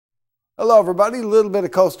Hello everybody, a little bit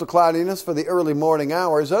of coastal cloudiness for the early morning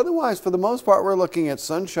hours. Otherwise, for the most part, we're looking at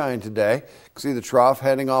sunshine today. You can see the trough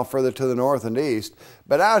heading off further to the north and east.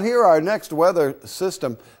 But out here, our next weather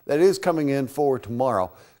system that is coming in for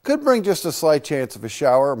tomorrow could bring just a slight chance of a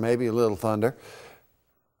shower, maybe a little thunder.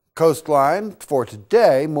 Coastline for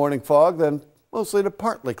today, morning fog, then mostly to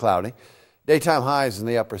partly cloudy. Daytime highs in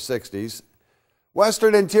the upper 60s.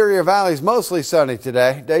 Western interior valleys mostly sunny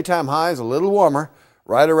today. Daytime highs a little warmer,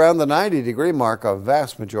 right around the 90-degree mark, a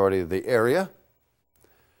vast majority of the area.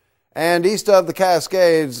 And east of the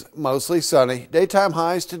Cascades, mostly sunny. Daytime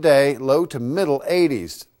highs today, low to middle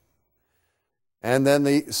 80s. And then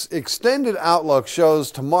the extended outlook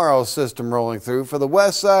shows tomorrow's system rolling through. For the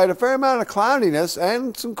west side, a fair amount of cloudiness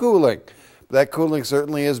and some cooling. But that cooling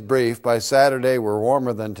certainly is brief. By Saturday, we're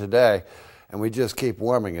warmer than today, and we just keep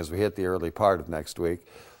warming as we hit the early part of next week.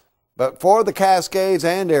 But for the Cascades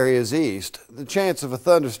and areas east, the chance of a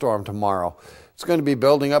thunderstorm tomorrow. It's going to be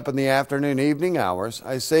building up in the afternoon, evening hours.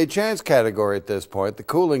 I say chance category at this point. The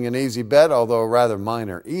cooling an easy bet, although rather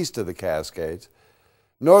minor, east of the Cascades.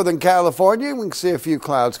 Northern California, we can see a few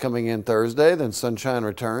clouds coming in Thursday, then sunshine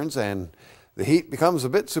returns, and the heat becomes a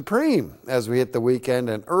bit supreme as we hit the weekend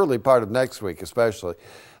and early part of next week especially.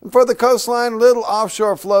 And for the coastline, little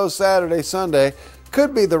offshore flow Saturday, Sunday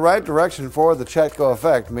could be the right direction for the Chetco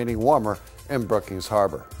effect, meaning warmer in Brookings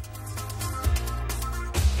Harbor.